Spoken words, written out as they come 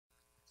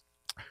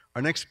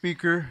Our next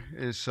speaker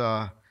is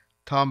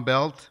Tom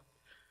Belt,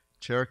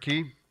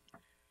 Cherokee.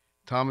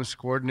 Tom is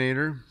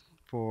coordinator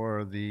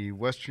for the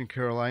Western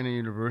Carolina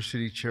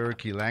University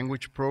Cherokee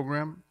Language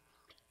Program.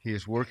 He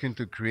is working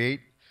to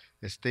create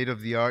a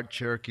state-of-the-art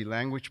Cherokee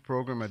language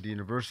program at the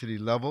university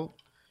level.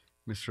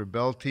 Mr.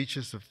 Bell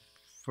teaches the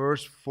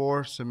first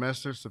 4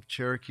 semesters of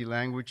Cherokee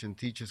language and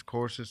teaches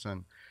courses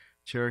on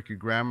Cherokee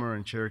grammar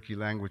and Cherokee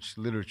language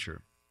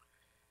literature.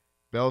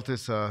 Belt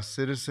is a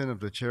citizen of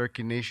the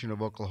Cherokee Nation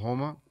of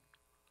Oklahoma,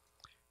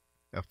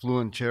 a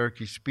fluent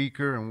Cherokee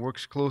speaker, and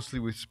works closely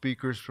with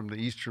speakers from the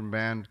Eastern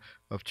Band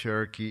of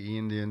Cherokee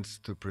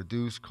Indians to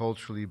produce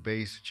culturally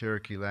based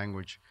Cherokee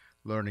language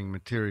learning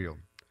material.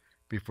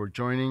 Before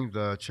joining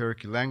the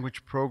Cherokee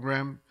Language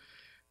Program,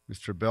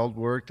 Mr. Belt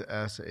worked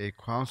as a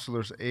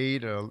counselor's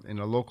aide in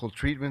a local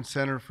treatment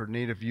center for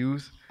Native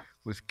youth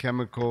with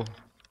chemical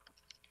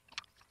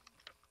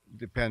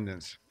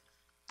dependence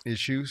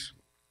issues.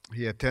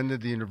 He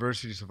attended the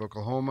universities of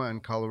Oklahoma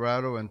and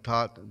Colorado and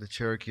taught the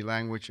Cherokee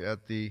language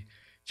at the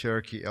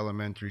Cherokee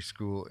Elementary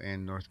School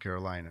in North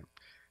Carolina.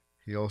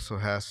 He also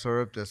has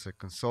served as a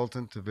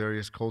consultant to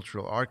various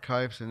cultural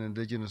archives and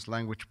indigenous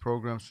language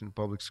programs in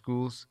public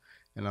schools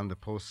and on the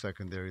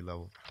post-secondary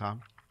level.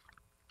 Tom?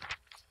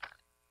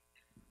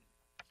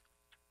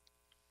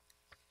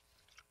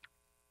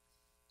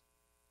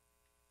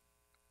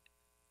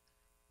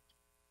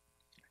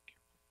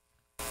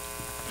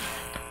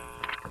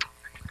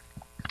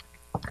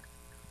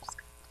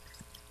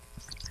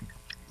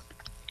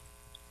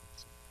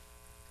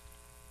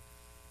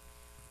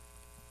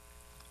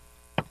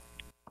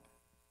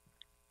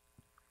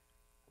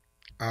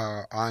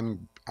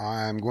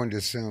 I'm going to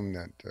assume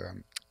that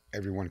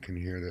everyone can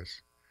hear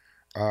this.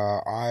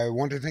 I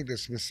want to thank the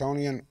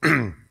Smithsonian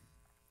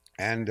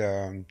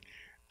and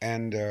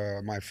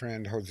my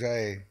friend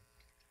Jose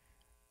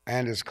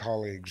and his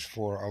colleagues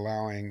for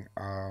allowing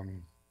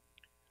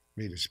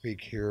me to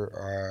speak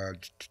here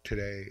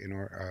today,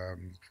 or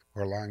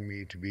allowing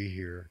me to be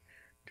here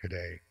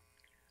today.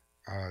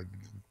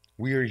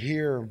 We are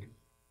here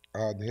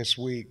this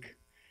week.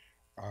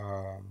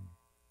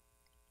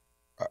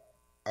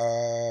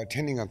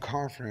 Attending a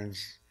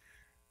conference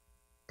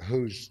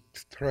whose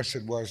thrust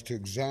it was to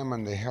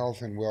examine the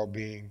health and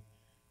well-being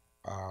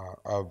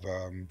of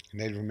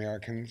Native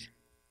Americans,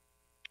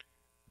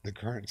 the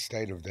current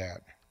state of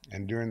that.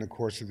 And during the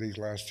course of these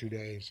last 2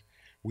 days,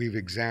 we've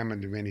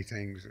examined many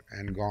things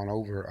and gone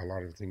over a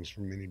lot of things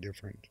from many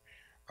different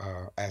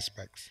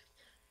aspects.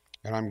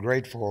 And I'm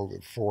grateful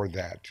for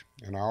that.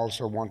 And I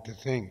also want to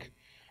thank,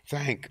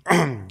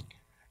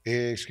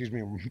 excuse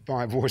me,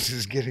 my voice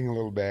is getting a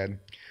little bad.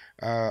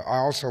 I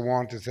also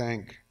want to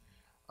thank,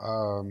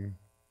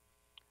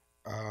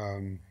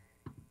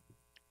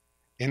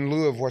 in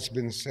lieu of what's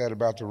been said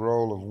about the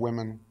role of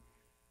women,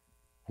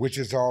 which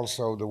is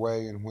also the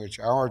way in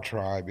which our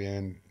tribe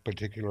in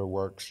particular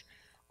works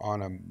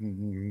on a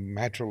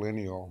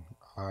matrilineal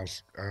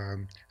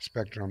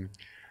spectrum,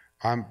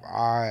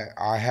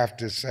 I have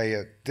to say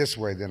it this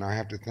way, then I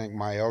have to thank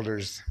my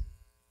elders,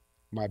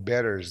 my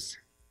betters,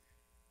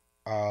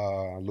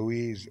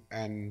 Louise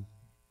and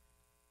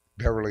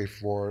Beverly,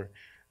 for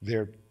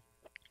their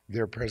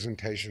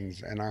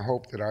presentations, and I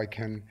hope that I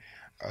can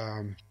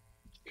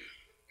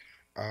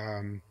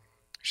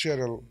shed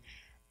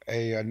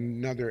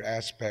another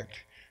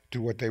aspect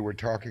to what they were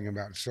talking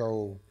about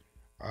so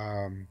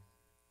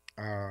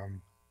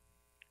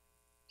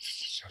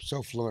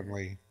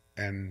fluently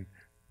and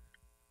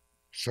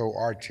so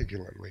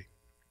articulately.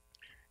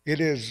 It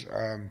is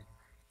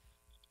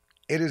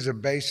a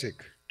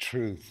basic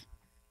truth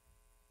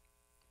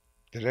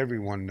that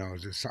everyone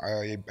knows. It's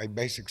a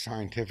basic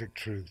scientific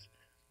truth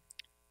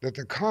that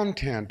the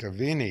content of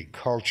any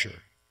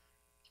culture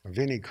on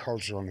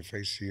the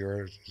face of the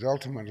earth is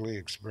ultimately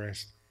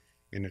expressed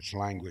in its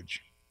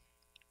language.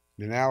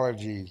 The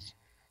analogies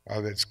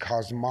of its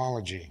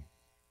cosmology,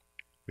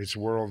 its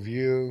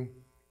worldview,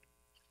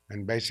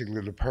 and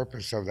basically the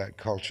purpose of that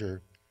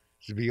culture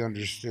is to be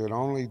understood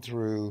only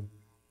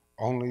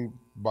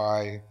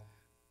by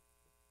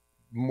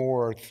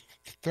more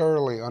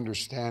thoroughly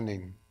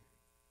understanding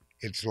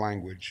its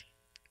language.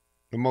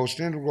 The most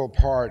integral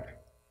part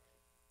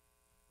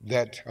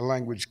that a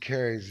language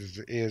carries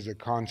is a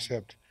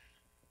concept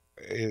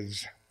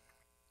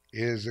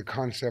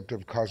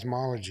of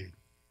cosmology.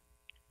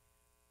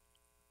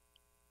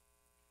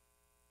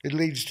 It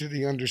leads to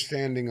the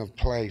understanding of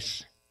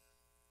place,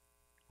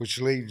 which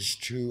leads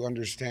to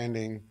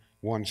understanding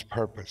one's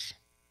purpose.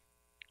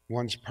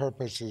 One's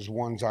purpose is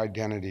one's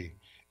identity,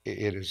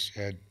 it is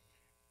said.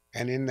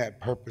 And in that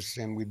purpose,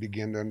 then, we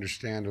begin to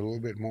understand a little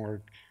bit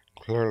more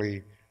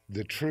clearly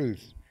the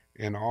truth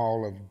in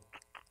all of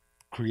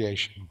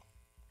creation.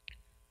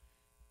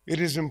 It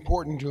is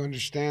important to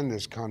understand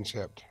this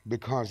concept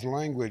because a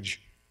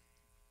language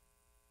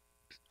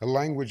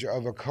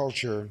of a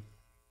culture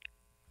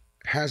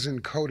has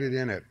encoded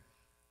in it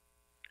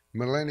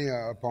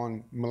millennia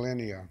upon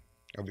millennia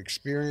of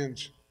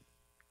experience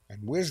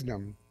and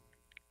wisdom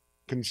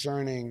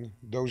concerning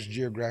those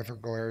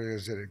geographical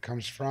areas that it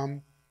comes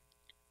from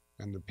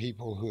and the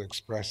people who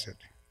express it.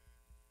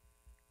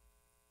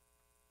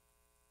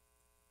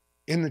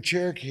 In the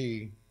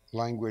Cherokee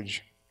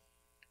language,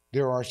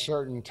 there are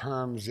certain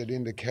terms that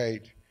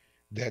indicate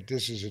that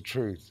this is a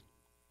truth.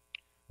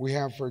 We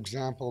have, for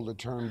example, the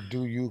term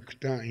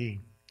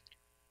duyukta'i.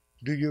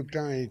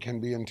 Duyukta'i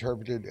can be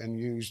interpreted and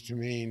used to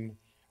mean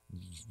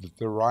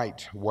the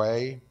right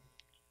way,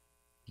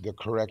 the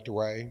correct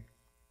way.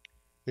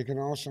 It can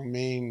also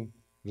mean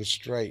the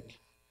straight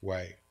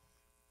way,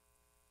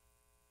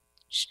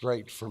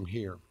 straight from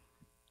here.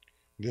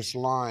 This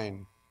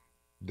line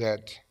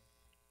that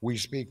we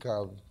speak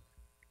of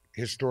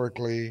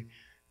historically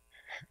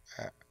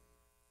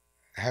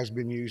has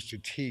been used to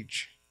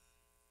teach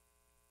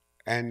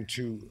and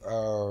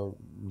to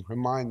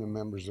remind the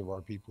members of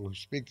our people who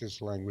speak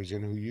this language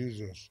and who use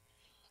this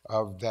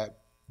of that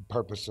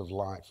purpose of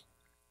life.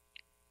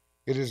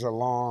 It is a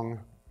long,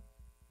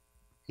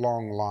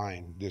 long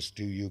line, this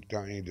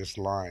duyukta'i, this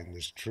line,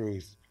 this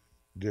truth,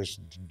 this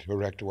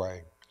direct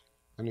way,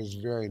 and it's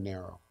very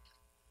narrow.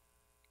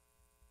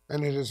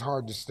 And it is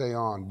hard to stay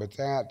on, but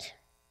that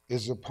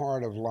is a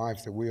part of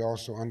life that we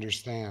also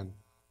understand.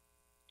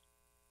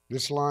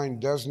 This line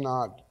does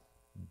not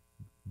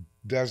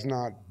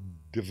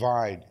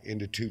divide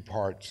into two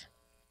parts.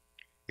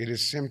 It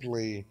is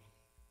simply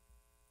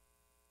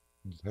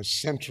the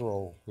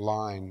central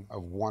line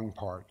of one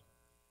part.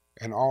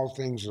 And all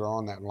things are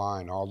on that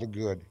line, all the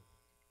good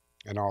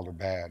and all the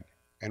bad.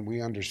 And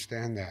we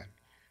understand that.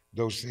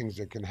 Those things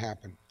that can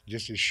happen,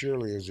 just as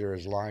surely as there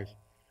is life,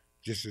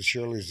 just as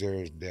surely as there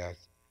is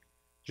death,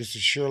 just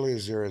as surely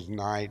as there is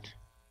night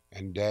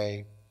and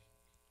day,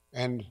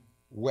 and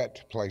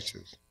wet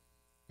places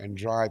and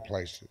dry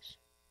places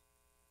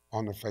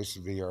on the face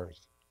of the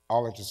earth,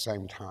 all at the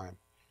same time.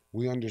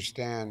 We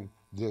understand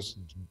this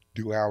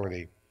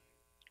duality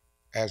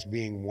as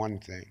being one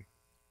thing.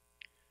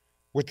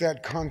 With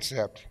that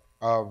concept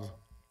of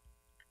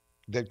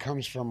that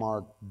comes from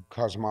our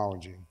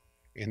cosmology,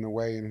 in the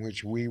way in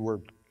which we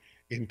were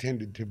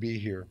intended to be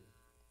here,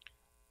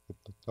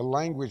 the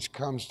language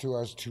comes to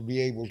us to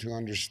be able to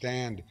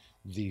understand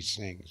these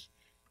things,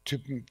 to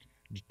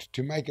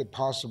make it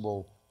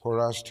possible for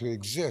us to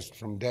exist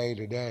from day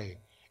to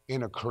day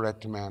in a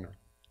correct manner.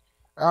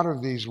 Out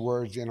of these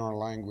words in our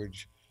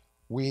language,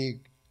 we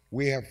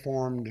have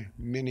formed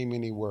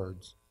many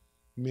words,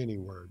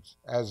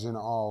 as in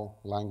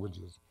all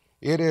languages.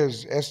 It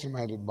is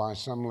estimated by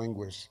some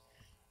linguists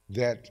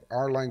that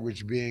our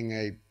language being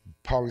a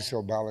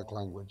polysyllabic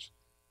language,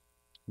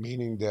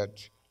 meaning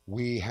that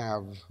we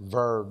have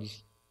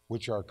verbs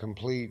which are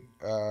complete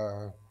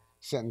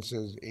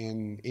sentences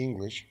in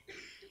English.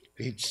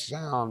 Each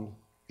sound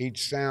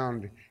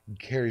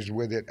carries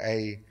with it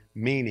a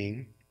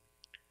meaning,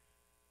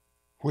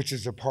 which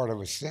is a part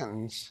of a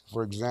sentence.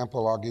 For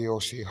example,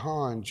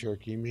 Agioshiha in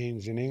Cherokee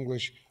means in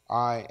English,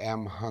 I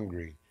am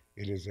hungry.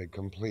 It is a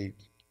complete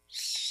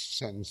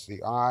sentence.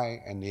 The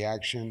I and the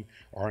action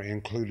are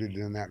included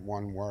in that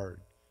one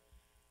word.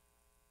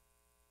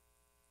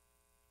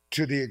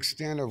 To the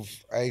extent of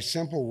a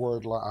simple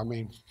word,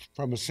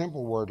 from a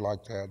simple word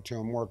like that to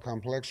a more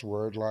complex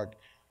word like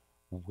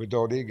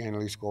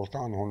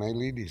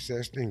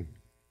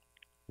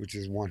which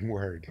is one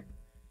word,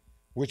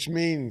 which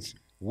means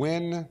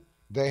when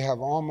they have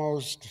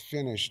almost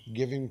finished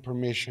giving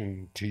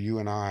permission to you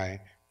and I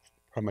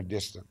from a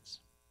distance.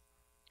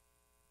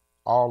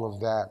 All of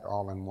that,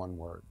 all in one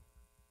word.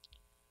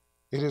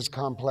 It is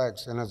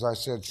complex, and as I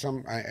said,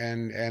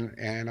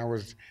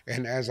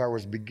 as I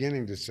was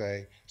beginning to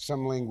say,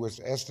 some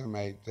linguists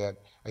estimate that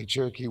a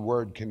Cherokee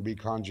word can be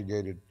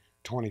conjugated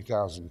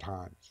 20,000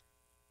 times.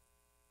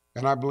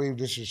 And I believe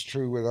this is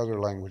true with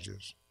other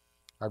languages.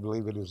 I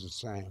believe it is the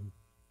same.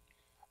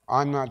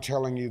 I'm not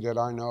telling you that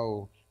I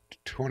know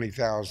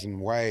 20,000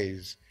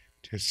 ways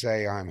to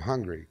say I'm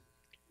hungry.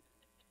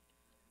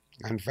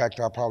 In fact,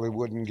 I probably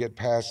wouldn't get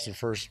past the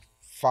first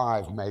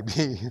 5,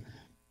 maybe.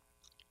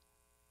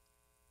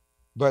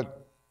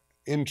 But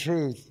in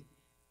truth,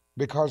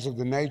 because of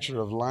the nature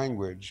of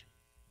language,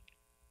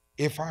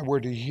 if I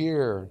were to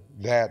hear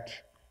that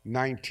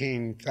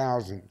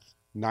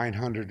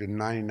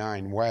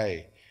 19,999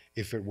 way,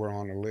 if it were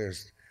on a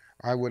list,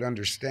 I would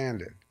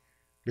understand it,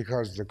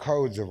 because the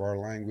codes of our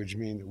language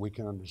mean that we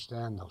can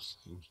understand those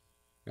things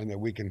and that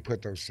we can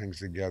put those things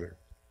together.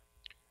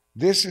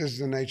 This is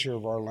the nature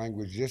of our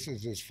language. This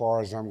is as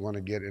far as I'm going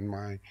to get in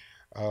my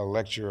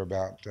lecture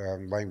about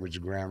language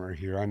grammar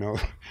here. I know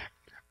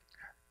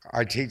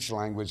I teach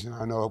language, and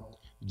I know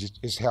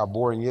just how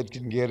boring it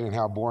can get and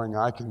how boring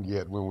I can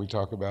get when we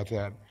talk about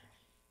that.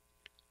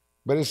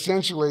 But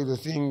essentially, the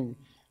thing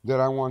that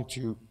I want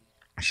to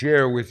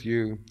share with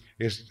you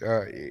is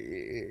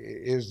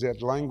that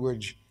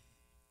language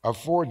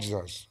affords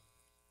us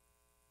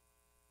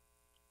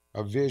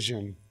a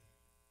vision,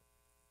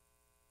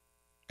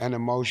 an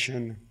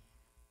emotion.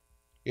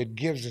 It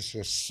gives us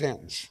a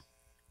sense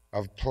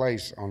of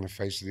place on the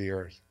face of the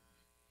earth.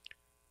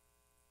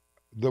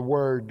 The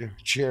word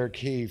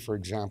Cherokee, for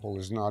example,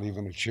 is not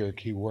even a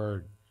Cherokee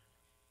word.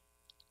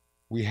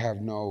 We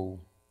have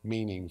no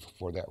meaning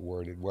for that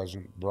word. It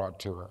wasn't brought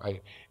to us.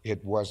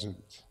 It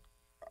wasn't.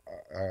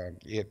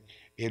 It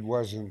it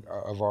wasn't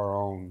of our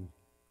own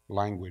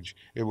language.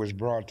 It was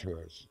brought to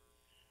us.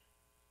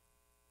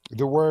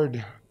 The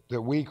word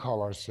that we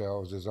call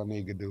ourselves is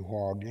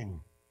Anigaduhuagin,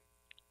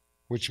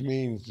 which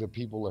means the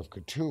people of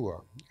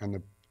Katua,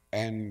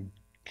 and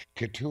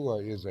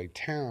Katua is a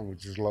town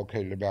which is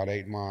located about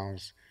 8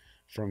 miles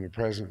from the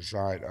present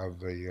site of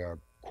the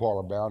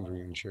Qualla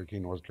boundary in Cherokee,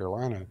 North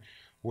Carolina,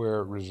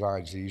 where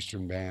resides the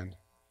Eastern Band.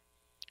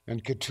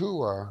 And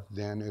Katua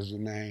then is a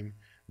name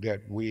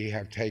that we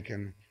have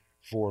taken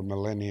for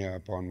millennia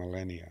upon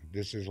millennia.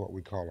 This is what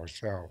we call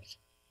ourselves,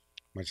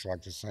 much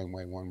like the same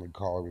way one would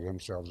call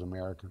themselves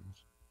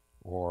Americans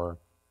or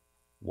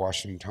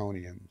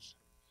Washingtonians.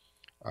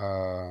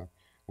 Uh,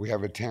 we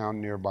have a town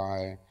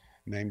nearby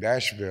named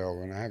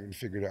Asheville, and I haven't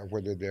figured out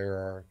whether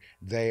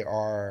they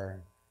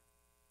are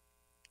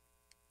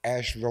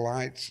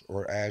Ashevilites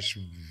or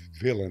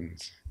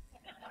Ashevillans.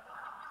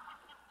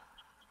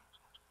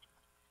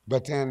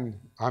 But then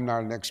I'm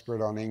not an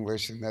expert on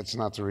English, and that's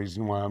not the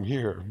reason why I'm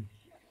here.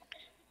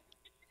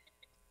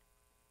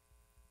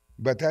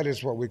 But that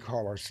is what we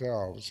call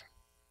ourselves,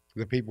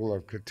 the people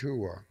of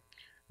Katua.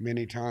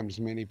 Many times,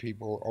 many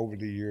people over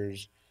the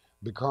years,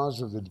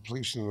 because of the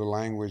depletion of the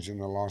language and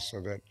the loss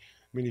of it,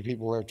 many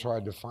people have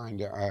tried to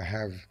find,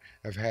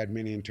 have had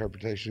many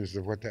interpretations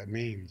of what that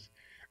means.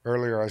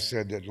 Earlier, I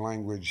said that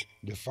language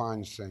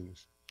defines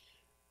things.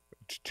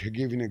 To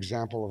give you an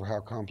example of how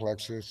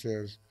complex this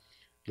is,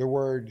 the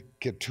word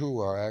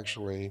Ketua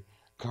actually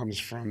comes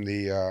from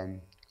the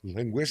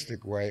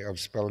linguistic way of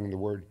spelling the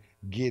word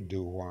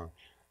Gidua.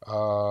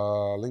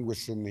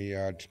 Linguists in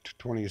the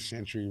 20th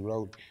century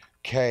wrote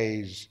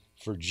K's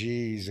for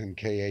G's and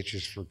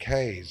KH's for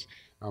K's.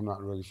 I'm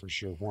not really for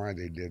sure why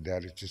they did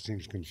that. It just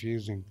seems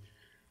confusing.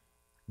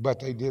 But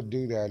they did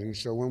do that. And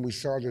so when we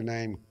saw the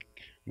name,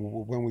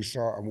 when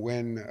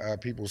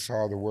people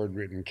saw the word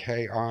written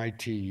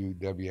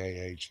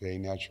Kituwah, they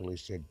naturally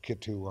said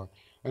Kitua,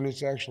 and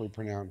it's actually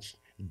pronounced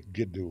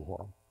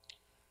Giduwa.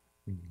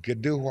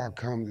 Giduwa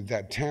comes,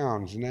 that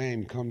town's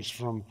name comes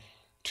from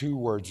two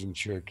words in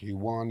Cherokee.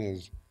 One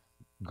is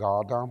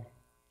Gada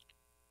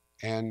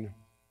and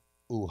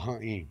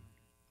Uha'i.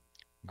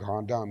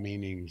 Gada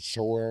meaning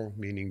soil,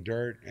 meaning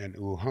dirt, and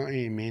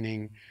Uha'i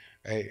meaning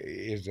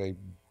is a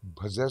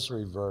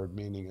possessory verb,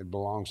 meaning it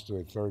belongs to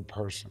a third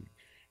person,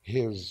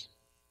 his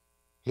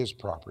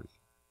property,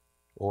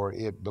 or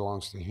it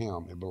belongs to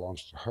him, it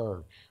belongs to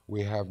her.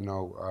 We have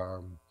no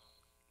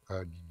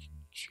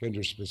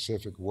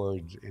gender-specific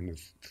words in the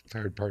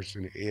third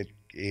person. It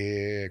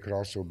could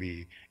also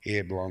be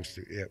it belongs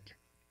to it.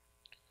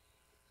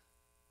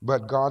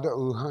 But Gada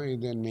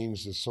Uhai then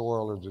means the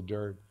soil or the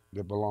dirt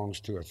that belongs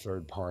to a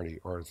third party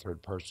or a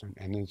third person.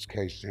 And in this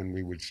case, then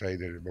we would say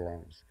that it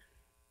belongs.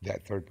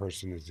 That third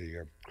person is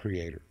the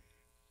creator.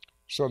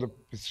 So the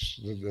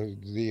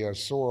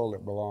soil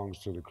that belongs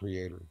to the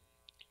creator.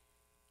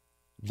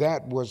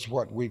 That was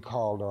what we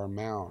called our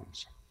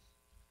mounds,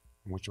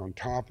 which on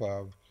top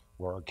of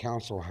were our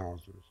council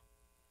houses,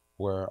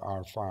 where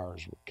our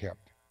fires were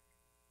kept.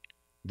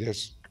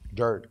 This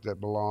dirt that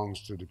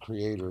belongs to the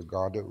creator,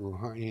 Gada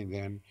Uhai,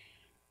 then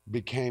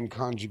became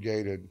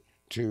conjugated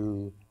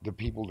to the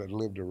people that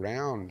lived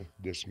around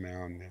this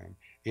mound then.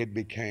 It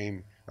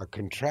became a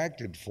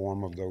contracted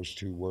form of those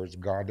two words,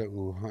 Gada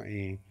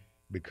Uhai,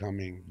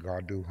 becoming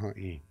Gadu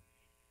Ha'i.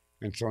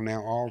 And so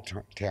now all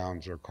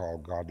towns are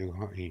called Gadu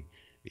Ha'i,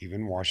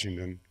 even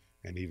Washington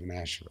and even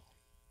Asheville.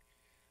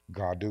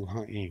 Gadu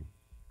Ha'i.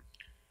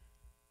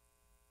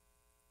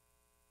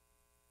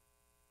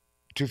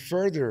 To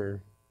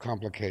further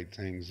complicate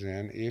things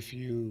then, if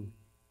you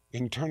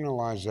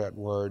internalize that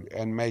word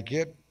and make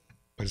it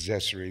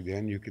possessory,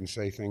 then you can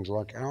say things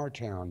like our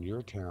town,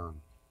 your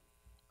town,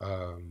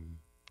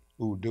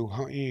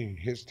 Uduha'i,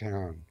 his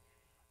town,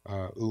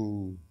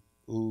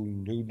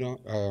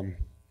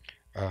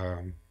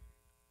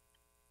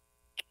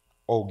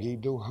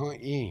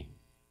 Ogiduha'i,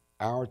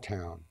 our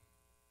town,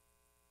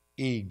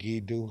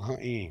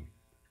 Igiduha'i.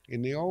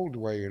 In the old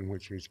way in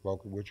which we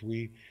spoke, in which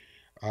we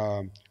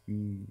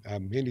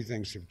many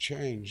things have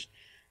changed,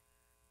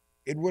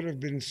 it would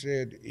have been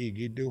said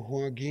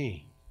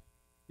Igiduhuagi,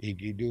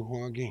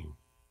 Igiduhuagi,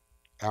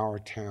 our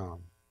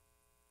town,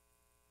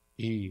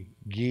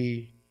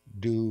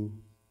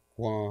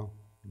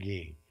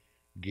 Igiduhuagi,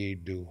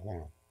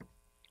 Giduhuan.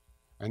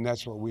 And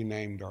that's what we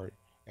named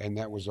and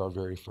that was our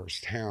very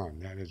first town.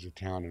 That is a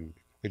town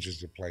which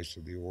is the place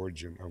of the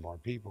origin of our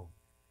people,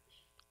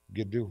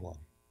 Giduhuan.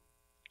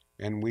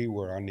 And we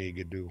were Ani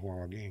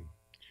Giduhuagi,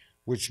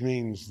 which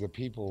means the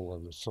people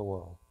of the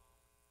soil.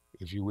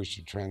 If you wish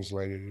to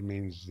translate it, it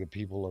means the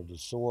people of the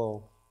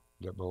soil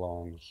that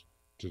belongs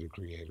to the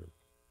Creator.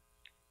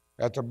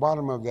 At the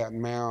bottom of that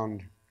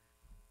mound,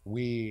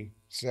 we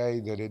say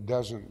that it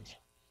doesn't,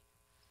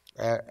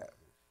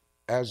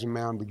 as the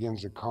mound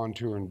begins to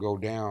contour and go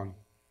down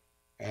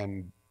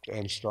and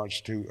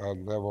starts to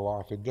level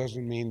off, it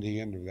doesn't mean the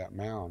end of that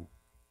mound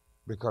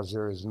because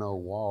there is no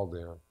wall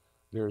there.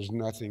 There's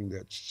nothing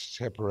that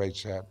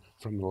separates that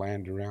from the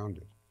land around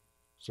it.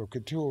 So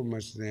Cthulhu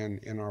must then,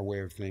 in our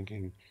way of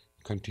thinking,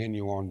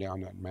 continue on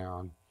down that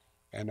mound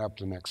and up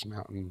the next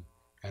mountain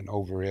and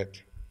over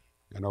it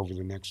and over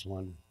the next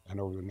one and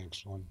over the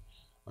next one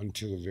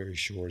unto the very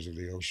shores of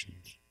the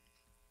oceans.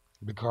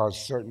 Because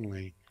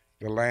certainly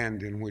the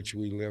land in which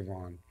we live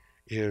on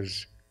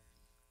is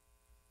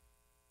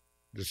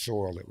the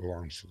soil that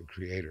belongs to the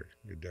Creator.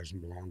 It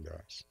doesn't belong to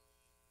us.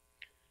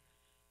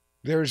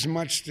 There's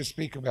much to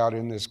speak about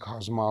in this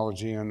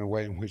cosmology and the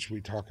way in which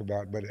we talk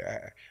about, but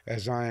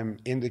as I am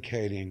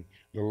indicating,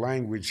 the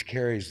language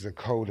carries the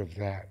code of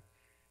that.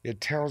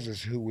 It tells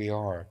us who we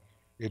are,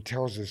 it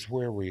tells us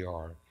where we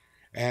are,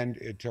 and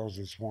it tells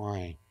us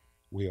why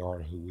we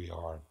are who we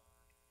are.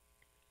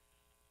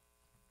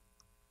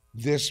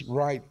 This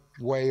right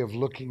way of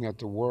looking at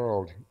the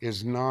world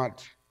is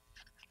not,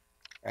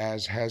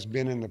 as has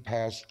been in the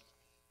past,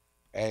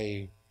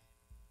 a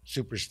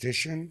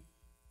superstition.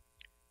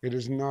 It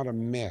is not a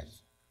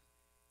myth.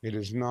 It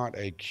is not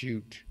a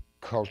cute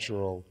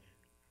cultural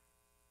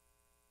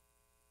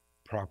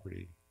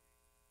property.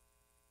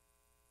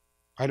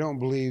 I don't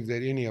believe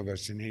that any of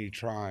us in any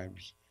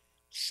tribes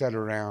sat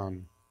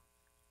around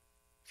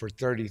for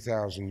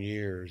 30,000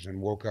 years and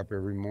woke up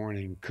every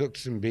morning, cooked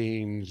some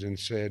beans, and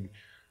said,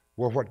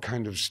 well, what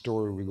kind of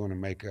story are we going to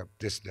make up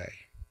this day?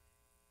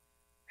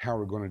 How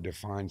are we going to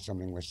define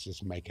something? Let's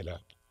just make it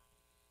up.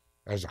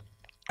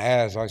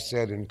 As I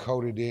said,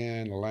 encoded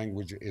in, the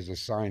language is a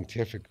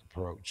scientific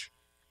approach,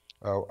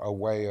 a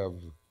way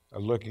of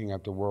looking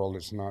at the world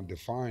that's not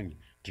defined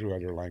through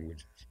other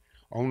languages.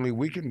 Only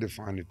we can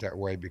define it that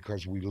way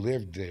because we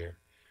lived there.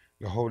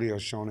 The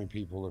Haudenosaunee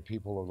people, the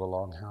people of the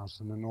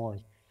Longhouse in the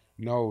north,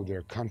 know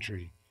their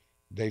country.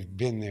 They've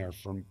been there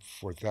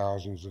for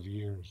thousands of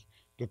years.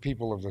 The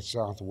people of the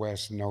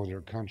Southwest know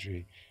their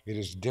country. It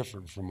is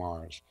different from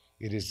ours.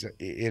 It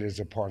is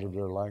a part of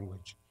their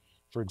language.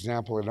 For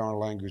example, in our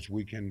language,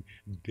 we can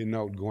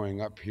denote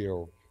going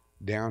uphill,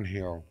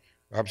 downhill,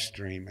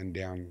 upstream, and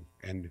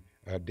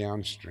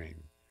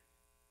downstream.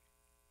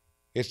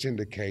 It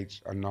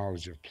indicates a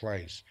knowledge of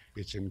place.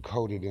 It's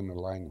encoded in the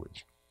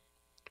language.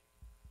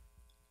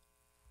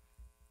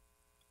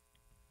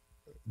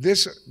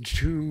 This,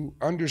 to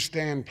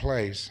understand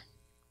place,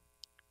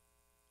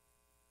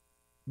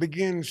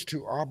 begins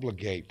to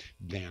obligate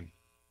then.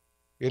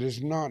 It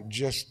is not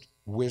just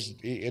wisdom,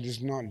 it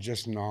is not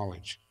just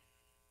knowledge.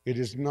 It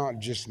is not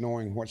just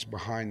knowing what's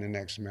behind the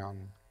next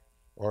mountain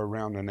or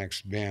around the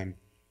next bend.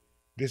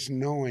 This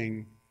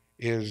knowing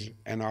is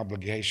an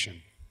obligation.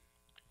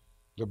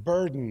 The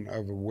burden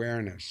of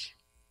awareness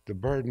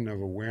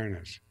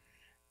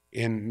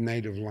in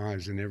Native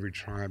lives in every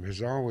tribe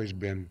has always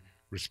been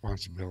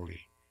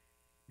responsibility.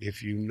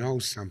 If you know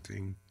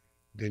something,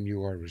 then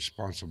you are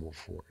responsible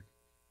for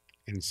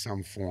it in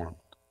some form.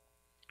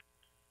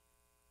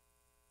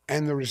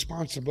 And the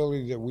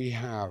responsibility that we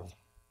have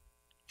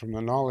from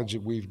the knowledge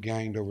that we've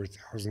gained over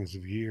thousands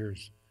of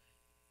years,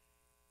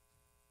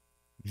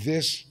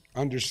 this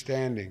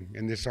understanding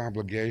and this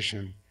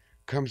obligation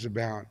comes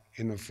about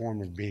in the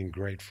form of being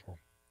grateful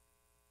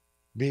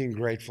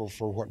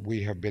for what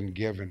we have been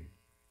given.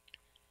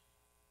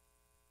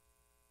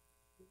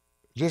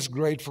 This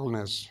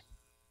gratefulness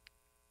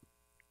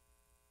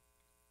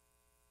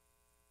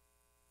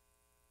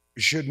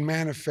should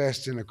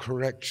manifest in a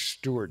correct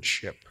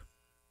stewardship,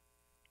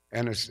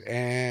 and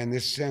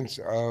this sense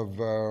of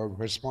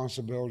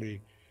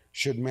responsibility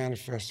should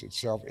manifest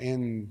itself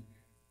in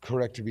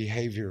correct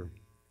behavior.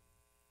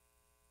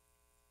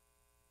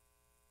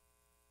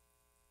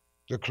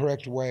 The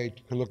correct way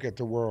to look at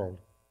the world.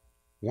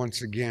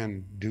 Once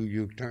again, do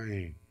you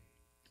think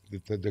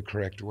the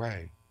correct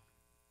way,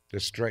 the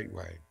straight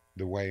way,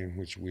 the way in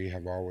which we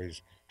have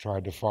always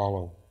tried to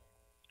follow.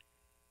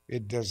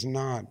 It does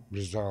not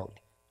result.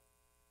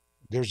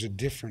 There's a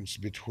difference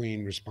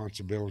between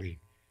responsibility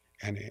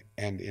and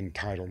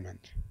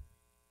entitlement.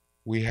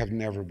 We have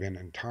never been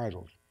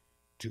entitled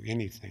to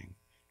anything.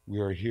 We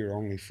are here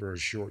only for a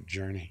short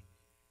journey.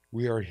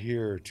 We are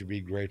here to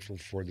be grateful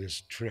for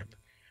this trip.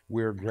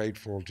 We are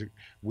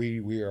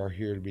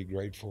here to be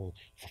grateful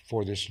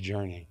for this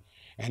journey.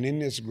 And in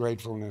this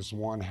gratefulness,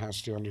 one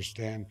has to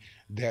understand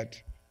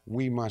that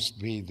we must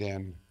be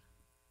then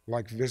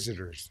like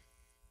visitors.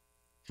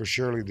 For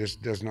surely this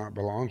does not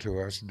belong to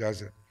us,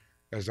 does it?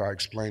 As I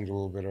explained a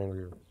little bit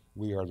earlier,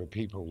 we are the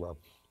people of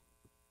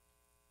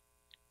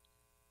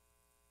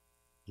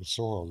the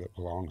soil that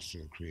belongs to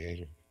the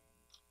Creator.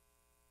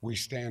 We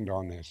stand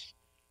on this.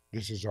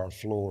 This is our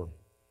floor.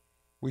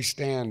 We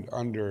stand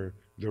under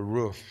the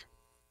roof,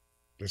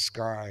 the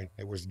sky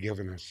that was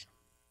given us.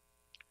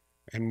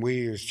 And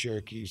we as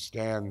Cherokees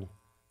stand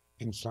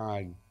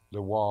inside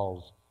the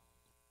walls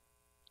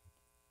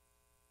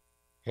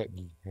that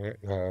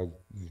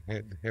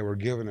were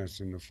given us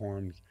in the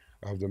forms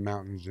of the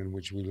mountains in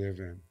which we live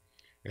in.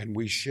 And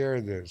we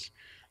share this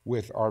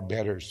with our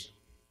betters.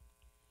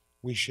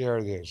 We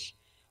share this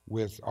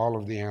with all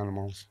of the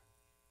animals,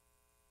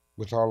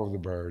 with all of the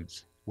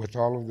birds, with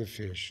all of the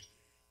fish,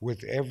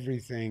 with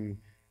everything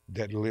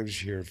that lives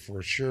here,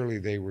 for surely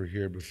they were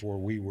here before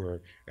we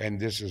were, and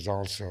this is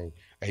also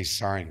a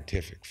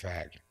scientific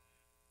fact.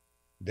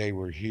 They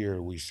were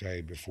here, we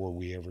say, before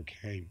we ever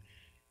came.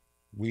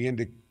 We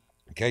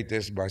indicate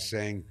this by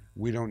saying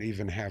we don't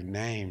even have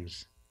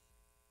names.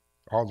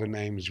 All the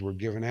names were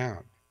given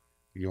out.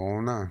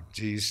 Yona,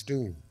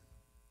 Jistu,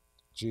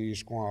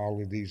 Jisqua,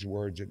 all of these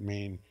words that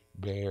mean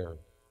bear,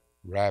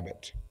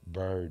 rabbit,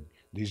 bird.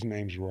 These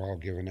names were all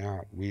given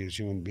out. We as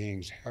human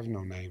beings have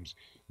no names.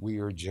 We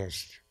are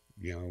just,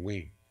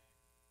 we.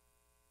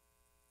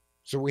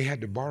 So we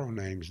had to borrow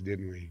names,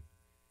 didn't we?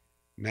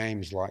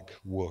 Names like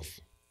wolf,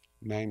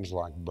 names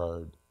like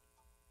bird,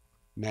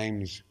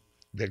 names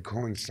that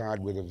coincide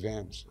with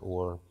events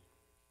or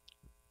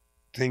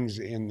things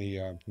in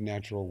the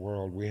natural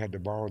world. We had to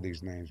borrow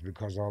these names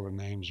because all the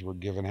names were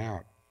given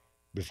out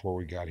before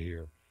we got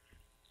here.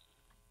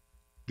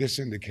 This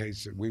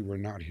indicates that we were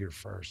not here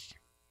first.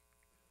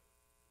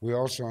 We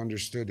also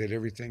understood that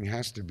everything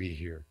has to be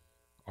here,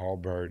 all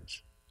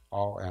birds,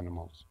 all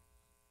animals.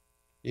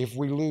 If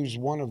we lose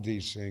one of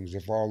these things,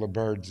 if all the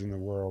birds in the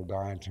world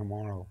die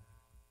tomorrow,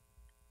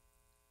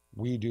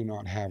 we do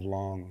not have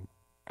long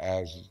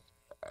as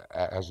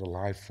a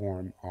life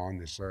form on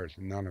this earth.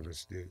 None of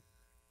us do.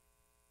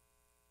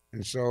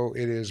 And so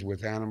it is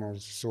with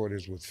animals, so it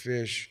is with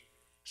fish,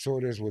 so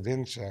it is with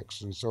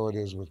insects, and so it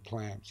is with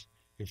plants.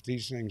 If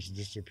these things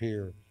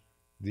disappear,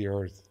 the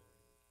earth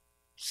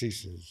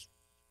ceases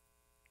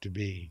to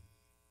be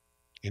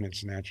in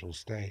its natural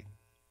state.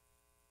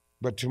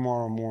 But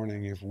tomorrow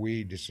morning, if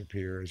we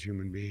disappear as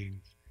human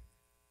beings,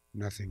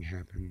 nothing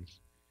happens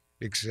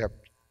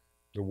except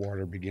the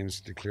water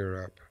begins to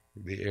clear up,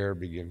 the air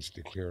begins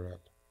to clear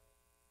up,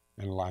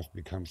 and life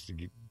becomes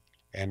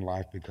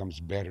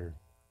better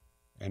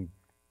and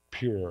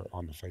pure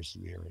on the face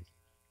of the earth.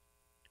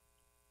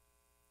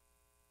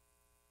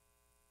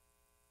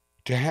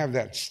 To have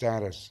that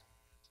status,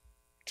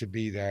 to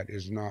be that,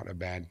 is not a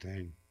bad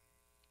thing.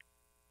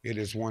 It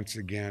is once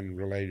again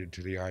related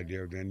to the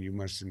idea of then you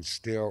must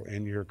instill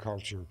in your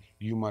culture,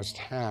 you must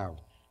have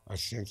a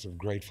sense of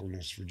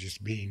gratefulness for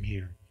just being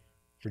here,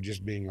 for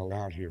just being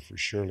allowed here, for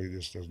surely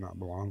this does not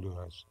belong to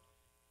us.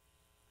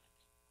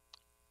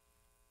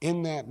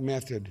 In that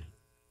method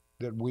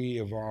that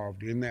we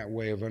evolved, in that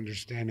way of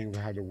understanding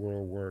how the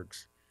world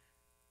works,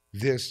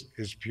 this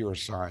is pure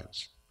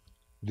science.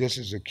 This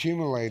is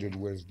accumulated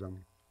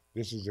wisdom.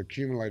 This is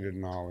accumulated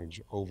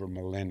knowledge over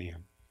millennia.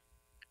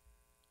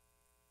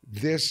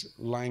 This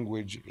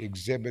language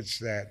exhibits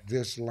that.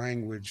 This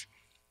language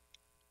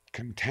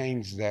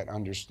contains that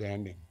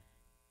understanding.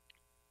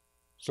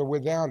 So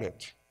without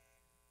it,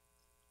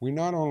 we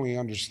not only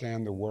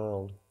understand the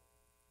world,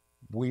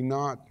 we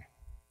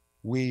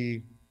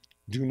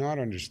do not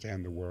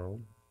understand the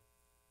world,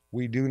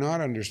 we do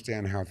not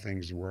understand how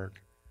things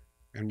work,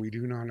 and we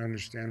do not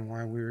understand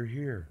why we are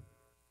here.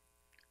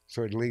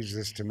 So it leaves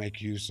us to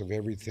make use of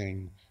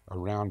everything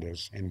around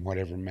us in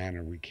whatever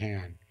manner we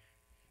can.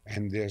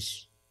 And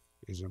this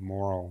is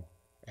immoral,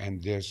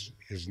 and this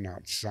is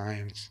not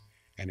science,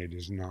 and it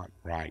is not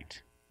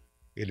right.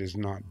 It is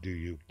not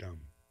duyukdom.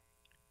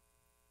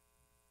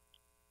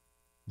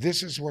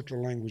 This is what the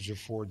language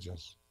affords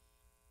us.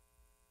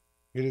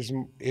 It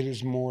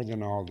is more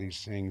than all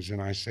these things,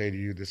 and I say to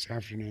you this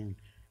afternoon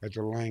that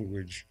the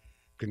language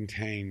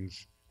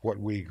contains what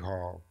we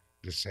call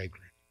the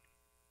sacred.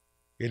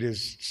 It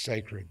is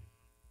sacred.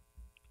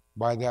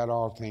 By that,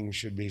 all things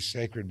should be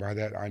sacred. By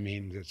that, I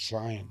mean that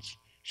science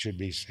should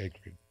be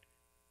sacred.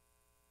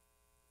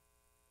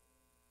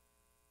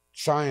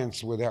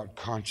 Science without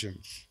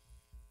conscience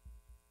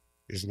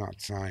is not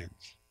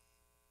science.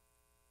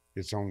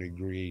 It's only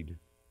greed.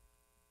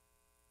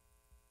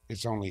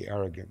 It's only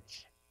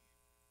arrogance.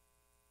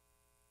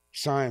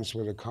 Science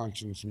with a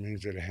conscience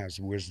means that it has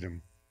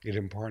wisdom. It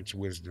imparts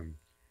wisdom.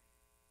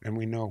 And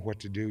we know what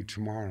to do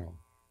tomorrow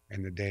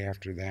and the day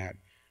after that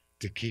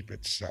to keep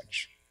it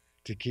such,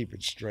 to keep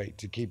it straight,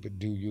 to keep it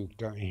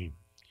duyukdaim.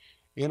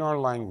 In our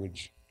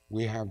language,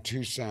 we have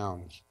two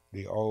sounds,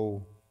 the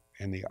O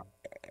and the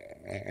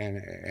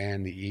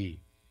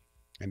E,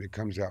 and it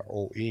comes out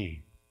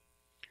O-E.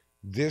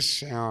 This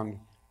sound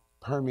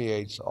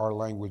permeates our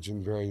language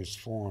in various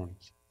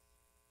forms.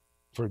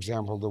 For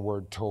example, the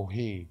word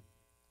tohi.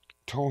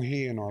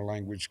 Tohi in our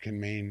language can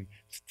mean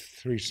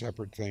three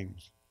separate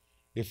things.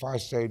 If I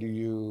say to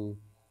you,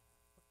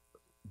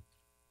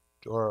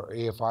 or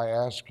if I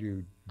ask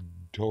you,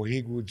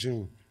 tohi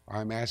guju,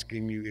 I'm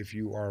asking you if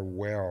you are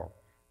well,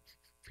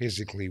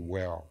 physically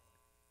well,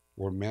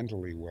 or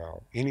mentally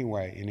well,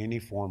 anyway, in any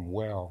form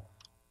well.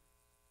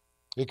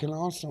 It can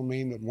also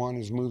mean that one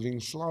is moving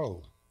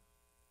slow.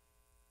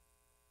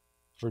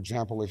 For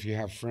example, if you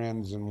have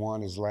friends and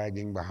one is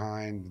lagging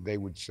behind, they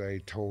would say,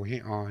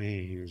 tohi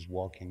ahi, he is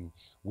walking,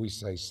 we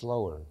say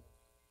slower.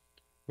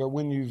 But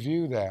when you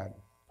view that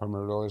from a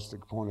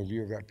realistic point of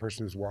view, that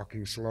person is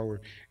walking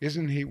slower,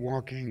 isn't he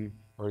walking,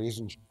 or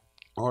isn't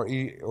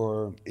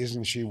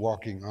she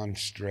walking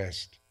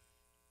unstressed,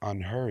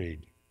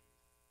 unhurried?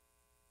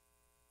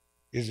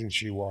 Isn't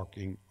she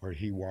walking, or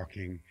he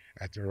walking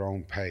at their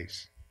own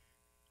pace?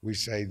 We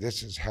say,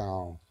 this is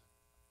how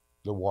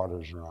the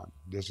waters run.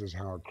 This is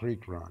how a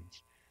creek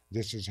runs.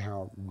 This is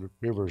how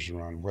rivers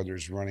run. Whether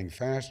it's running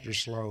fast or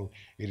slow,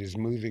 it is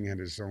moving at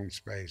its own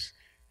space,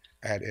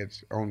 at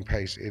its own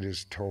pace. It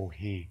is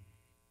tohi.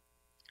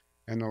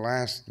 And the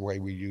last way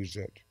we use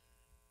it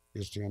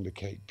is to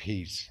indicate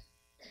peace,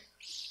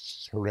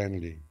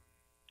 serenity.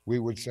 We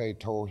would say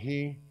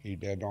tohi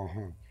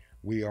hidedoha.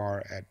 We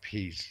are at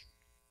peace.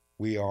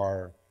 We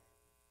are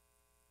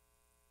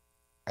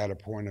at a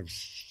point of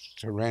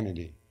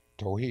serenity.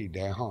 Tohi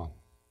deha.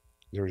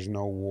 There is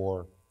no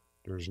war.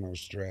 There is no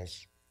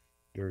stress.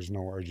 There is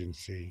no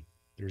urgency.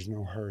 There's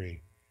no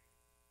hurry.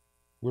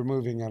 We're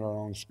moving at our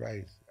own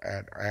space,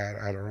 at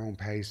our own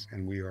pace,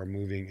 and we are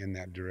moving in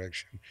that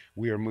direction.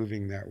 We are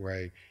moving that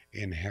way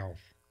in health.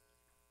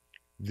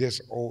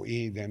 This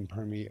OE then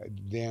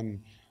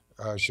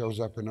shows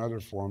up in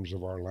other forms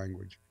of our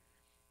language.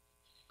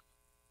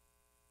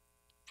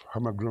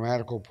 From a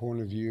grammatical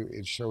point of view,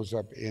 it shows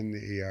up in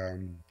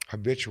the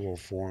habitual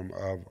form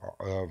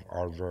of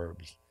our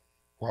verbs.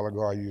 A while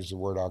ago, I used the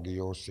word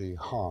agiosi,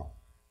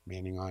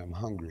 meaning I am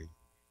hungry.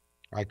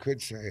 I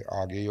could say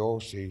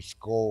agiosi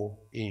sko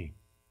in,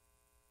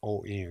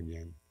 O-E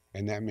again,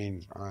 and that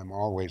means I'm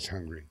always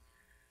hungry.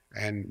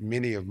 And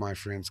many of my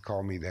friends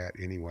call me that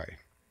anyway,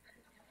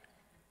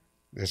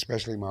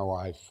 especially my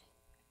wife.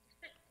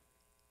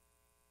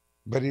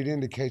 But it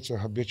indicates a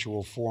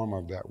habitual form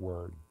of that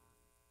word.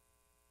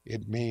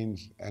 It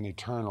means an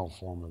eternal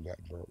form of that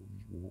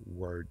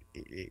word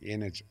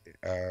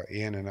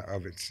in and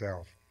of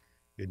itself.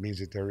 It means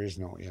that there is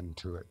no end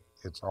to it.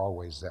 It's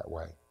always that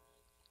way.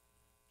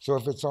 So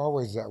if it's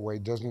always that way,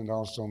 doesn't it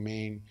also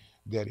mean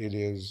that it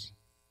is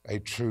a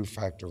true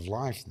fact of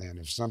life then?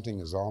 If something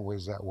is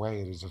always that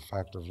way, it is a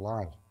fact of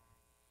life.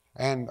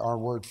 And our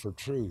word for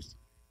truth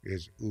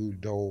is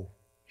udo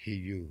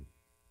hiyu,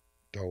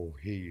 do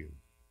hiyu.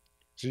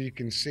 So you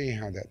can see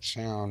how that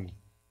sound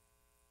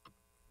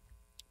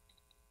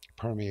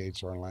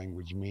permeates our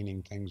language,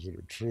 meaning things that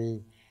are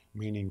true,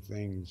 meaning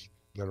things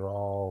that are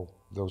all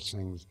those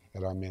things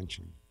that I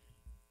mentioned.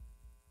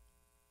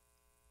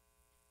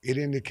 It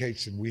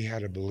indicates that we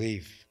had a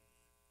belief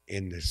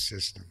in this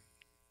system,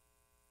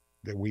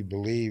 that we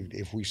believed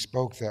if we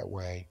spoke that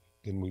way,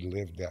 then we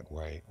lived that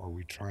way, or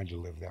we tried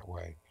to live that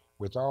way,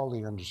 with all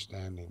the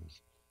understandings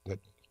that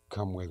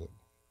come with it.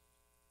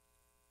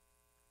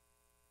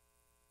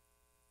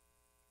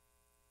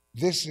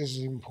 This is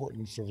the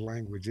importance of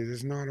language. It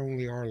is not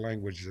only our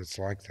language that's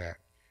like that.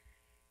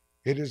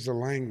 It is the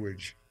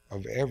language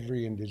of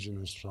every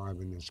indigenous tribe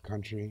in this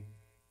country,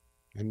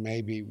 and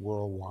maybe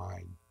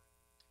worldwide.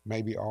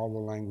 Maybe all the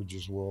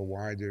languages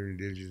worldwide are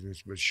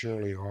indigenous, but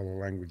surely all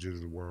the languages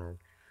of the world.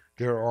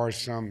 There are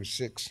some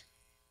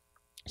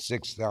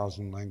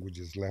 6,000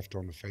 languages left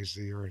on the face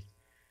of the earth.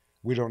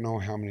 We don't know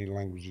how many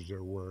languages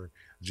there were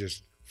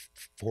just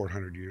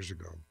 400 years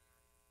ago.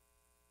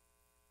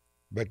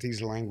 But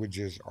these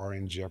languages are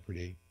in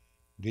jeopardy.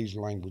 These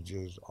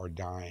languages are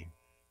dying.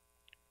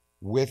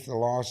 With the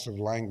loss of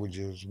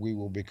languages, we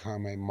will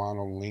become a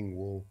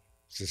monolingual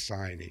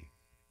society.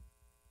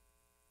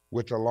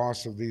 With the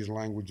loss of these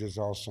languages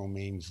also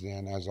means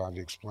then, as I've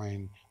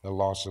explained, the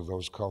loss of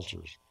those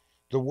cultures.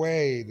 The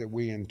way that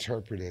we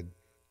interpreted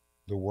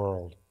the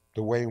world,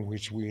 the way in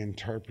which we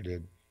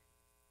interpreted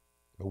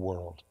the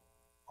world,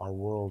 our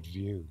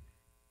worldview,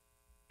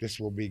 this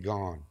will be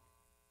gone.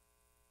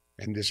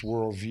 And this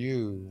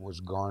worldview was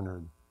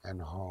garnered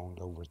and honed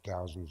over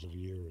thousands of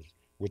years.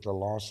 With the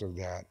loss of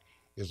that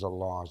is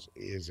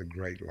a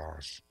great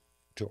loss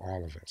to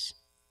all of us.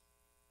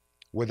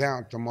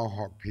 Without the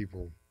Mohawk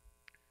people,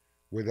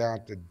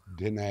 without the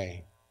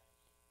Dene,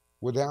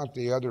 without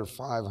the other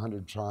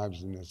 500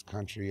 tribes in this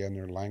country and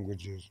their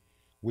languages,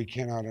 we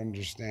cannot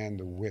understand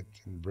the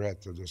width and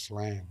breadth of this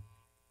land,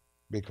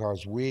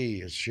 because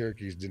we as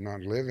Cherokees did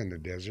not live in the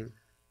desert.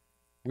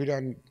 We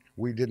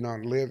did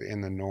not live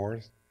in the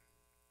north.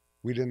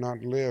 We did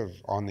not live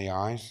on the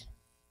ice.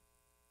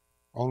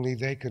 Only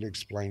they could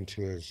explain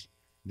to us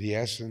the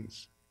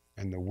essence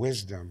and the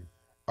wisdom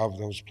of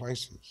those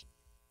places.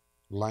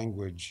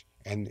 Language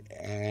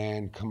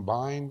and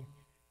combined,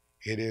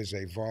 it is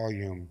a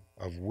volume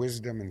of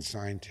wisdom and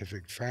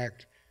scientific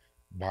fact,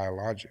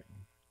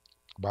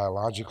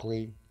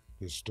 biologically,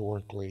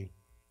 historically,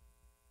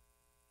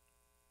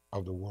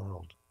 of the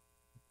world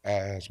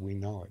as we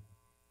know it.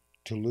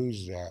 To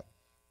lose that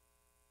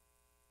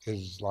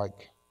is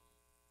like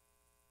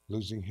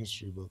losing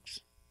history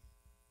books.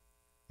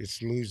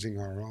 It's losing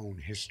our own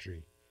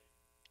history,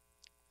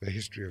 the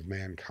history of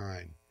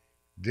mankind.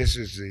 This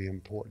is the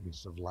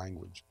importance of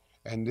language.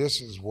 And this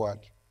is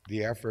what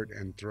the effort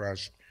and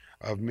thrust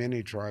of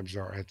many tribes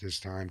are at this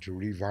time, to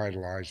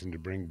revitalize and to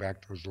bring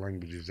back those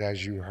languages.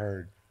 As you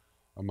heard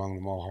among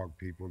the Mohawk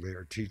people, they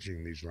are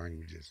teaching these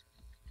languages.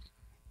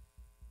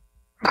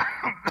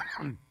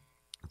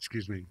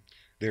 Excuse me.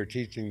 They're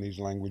teaching these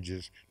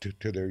languages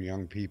to their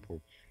young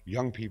people.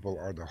 Young people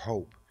are the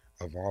hope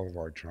of all of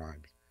our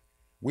tribes.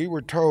 We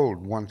were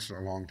told once a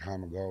long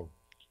time ago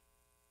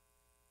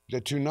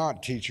that to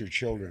not teach your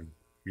children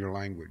your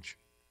language.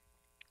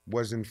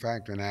 was in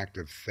fact an act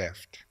of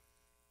theft.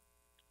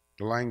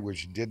 The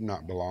language did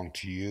not belong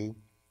to you.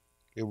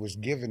 It was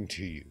given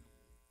to you.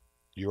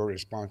 Your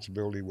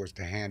responsibility was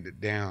to hand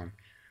it down.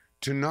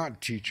 To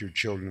not teach your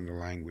children the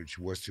language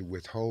was to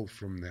withhold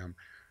from them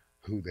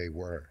who they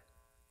were.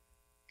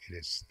 It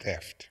is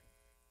theft.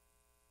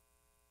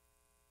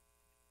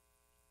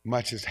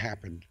 Much has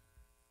happened,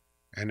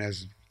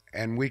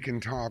 and we can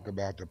talk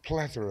about the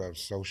plethora of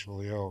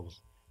social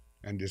ills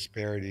and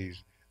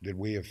disparities that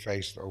we have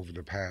faced over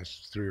the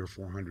past 300 or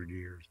 400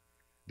 years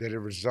that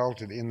have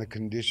resulted in the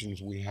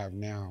conditions we have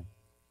now.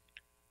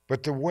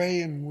 But the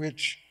way in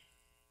which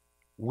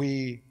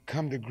we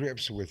come to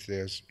grips with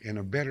this in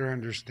a better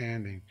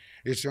understanding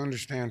is to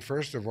understand,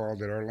 first of all,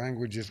 that our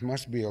languages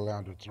must be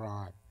allowed to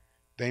thrive.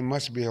 They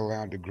must be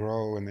allowed to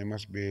grow, and they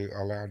must be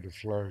allowed to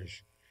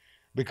flourish.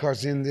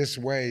 Because in this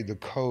way, the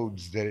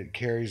codes that it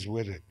carries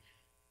with it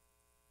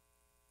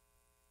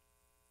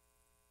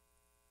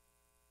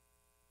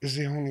is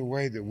the only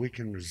way that we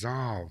can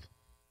resolve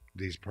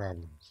these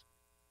problems.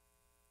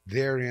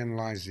 Therein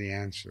lies the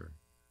answer.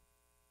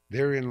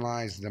 Therein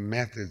lies the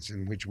methods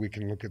in which we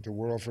can look at the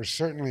world, for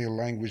certainly a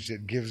language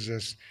that gives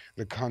us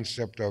the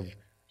concept of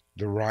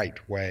the right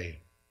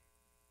way,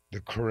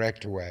 the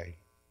correct way,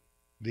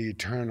 the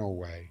eternal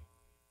way.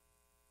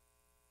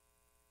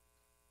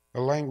 A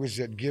language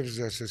that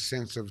gives us a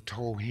sense of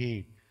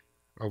tohi,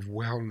 of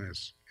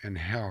wellness and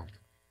health,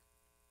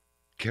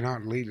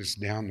 cannot lead us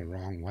down the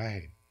wrong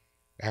way.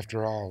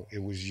 After all,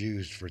 it was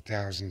used for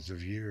thousands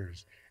of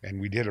years, and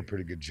we did a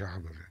pretty good job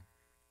of it.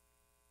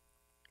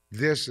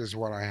 This is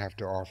what I have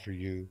to offer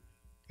you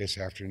this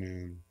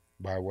afternoon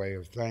by way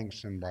of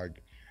thanks and by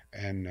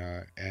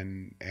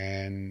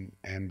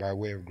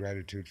way of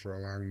gratitude for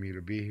allowing me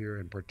to be here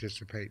and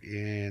participate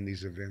in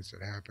these events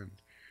that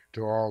happened,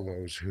 to all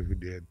those who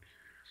did.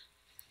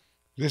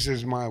 This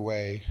is my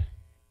way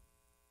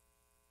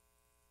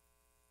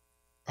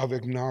of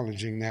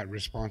acknowledging that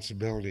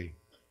responsibility,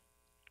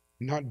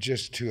 not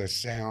just to a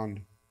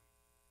sound,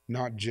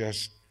 not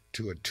just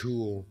to a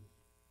tool,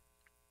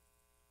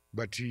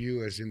 but to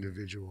you as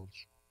individuals.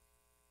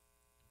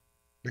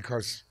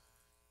 Because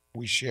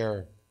we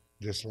share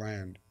this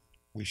land,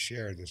 we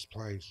share this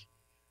place.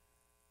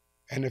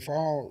 And if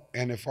all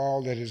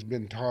that has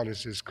been taught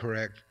us is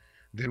correct,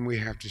 then we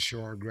have to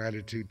show our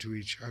gratitude to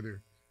each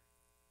other.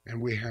 And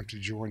we have to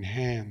join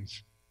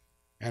hands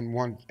and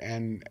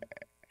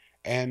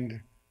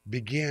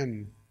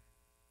begin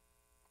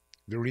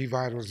the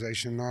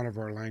revitalization not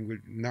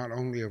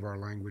only of our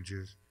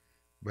languages,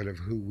 but of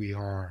who we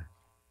are.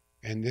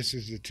 And this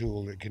is the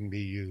tool that can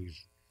be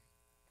used.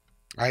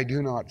 I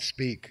do not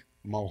speak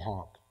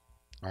Mohawk.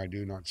 I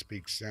do not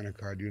speak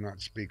Seneca. I do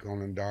not speak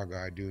Onondaga.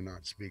 I do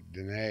not speak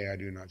Dene. I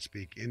do not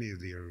speak any of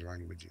the other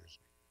languages.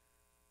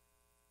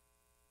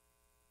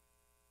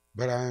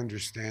 But I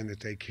understand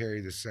that they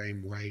carry the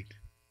same weight.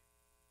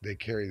 They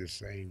carry the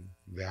same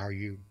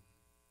value.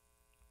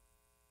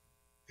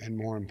 And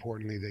more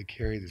importantly, they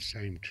carry the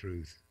same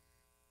truth.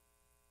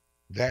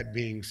 That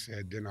being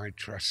said, then I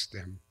trust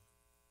them.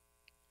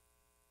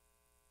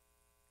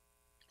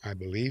 I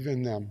believe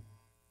in them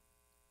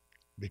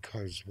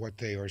because what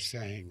they are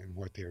saying and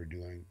what they are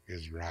doing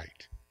is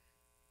right.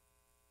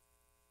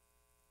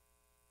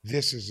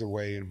 This is the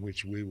way in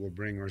which we will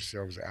bring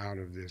ourselves out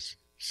of this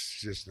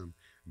system.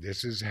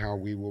 This is how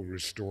we will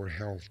restore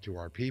health to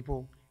our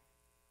people,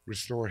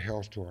 restore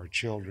health to our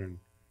children,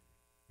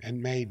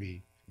 and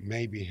maybe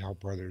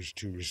help others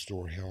to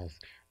restore health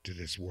to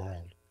this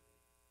world,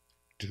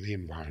 to the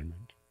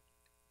environment.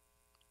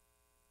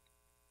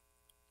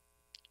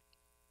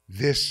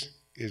 This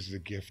is the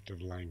gift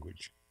of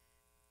language.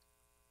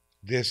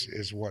 This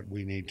is what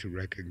we need to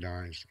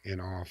recognize in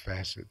all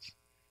facets.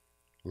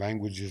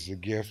 Language is a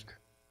gift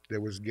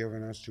that was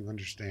given us to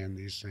understand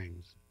these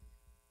things.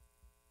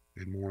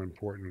 And more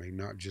importantly,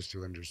 not just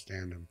to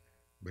understand them,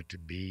 but to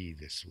be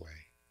this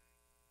way,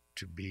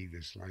 to be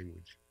this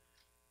language.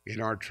 In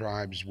our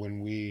tribes,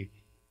 when we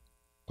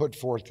put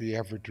forth the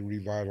effort to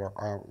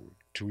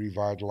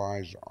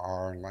revitalize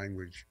our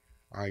language,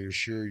 I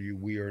assure you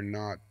we are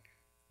not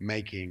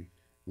making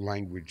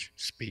language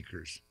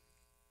speakers.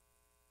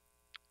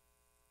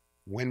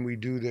 When we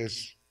do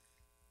this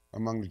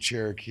among the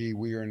Cherokee,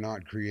 we are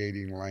not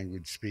creating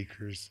language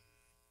speakers.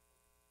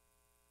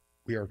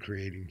 We are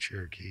creating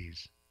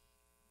Cherokees.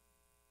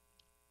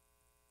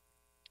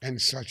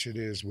 And such it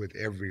is with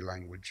every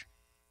language.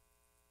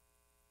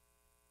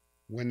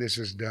 When this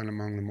is done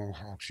among the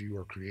Mohawks, you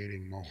are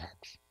creating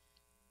Mohawks.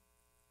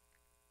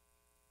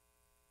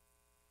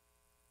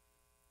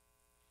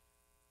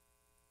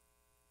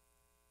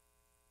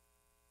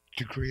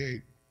 To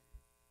create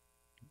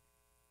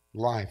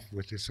life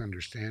with this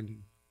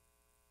understanding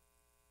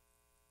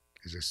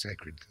is a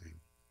sacred thing.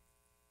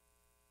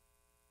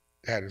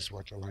 That is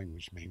what the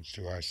language means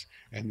to us,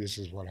 and this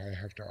is what I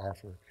have to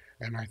offer.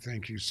 And I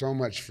thank you so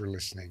much for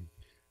listening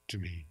to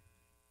me.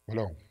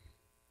 Hello.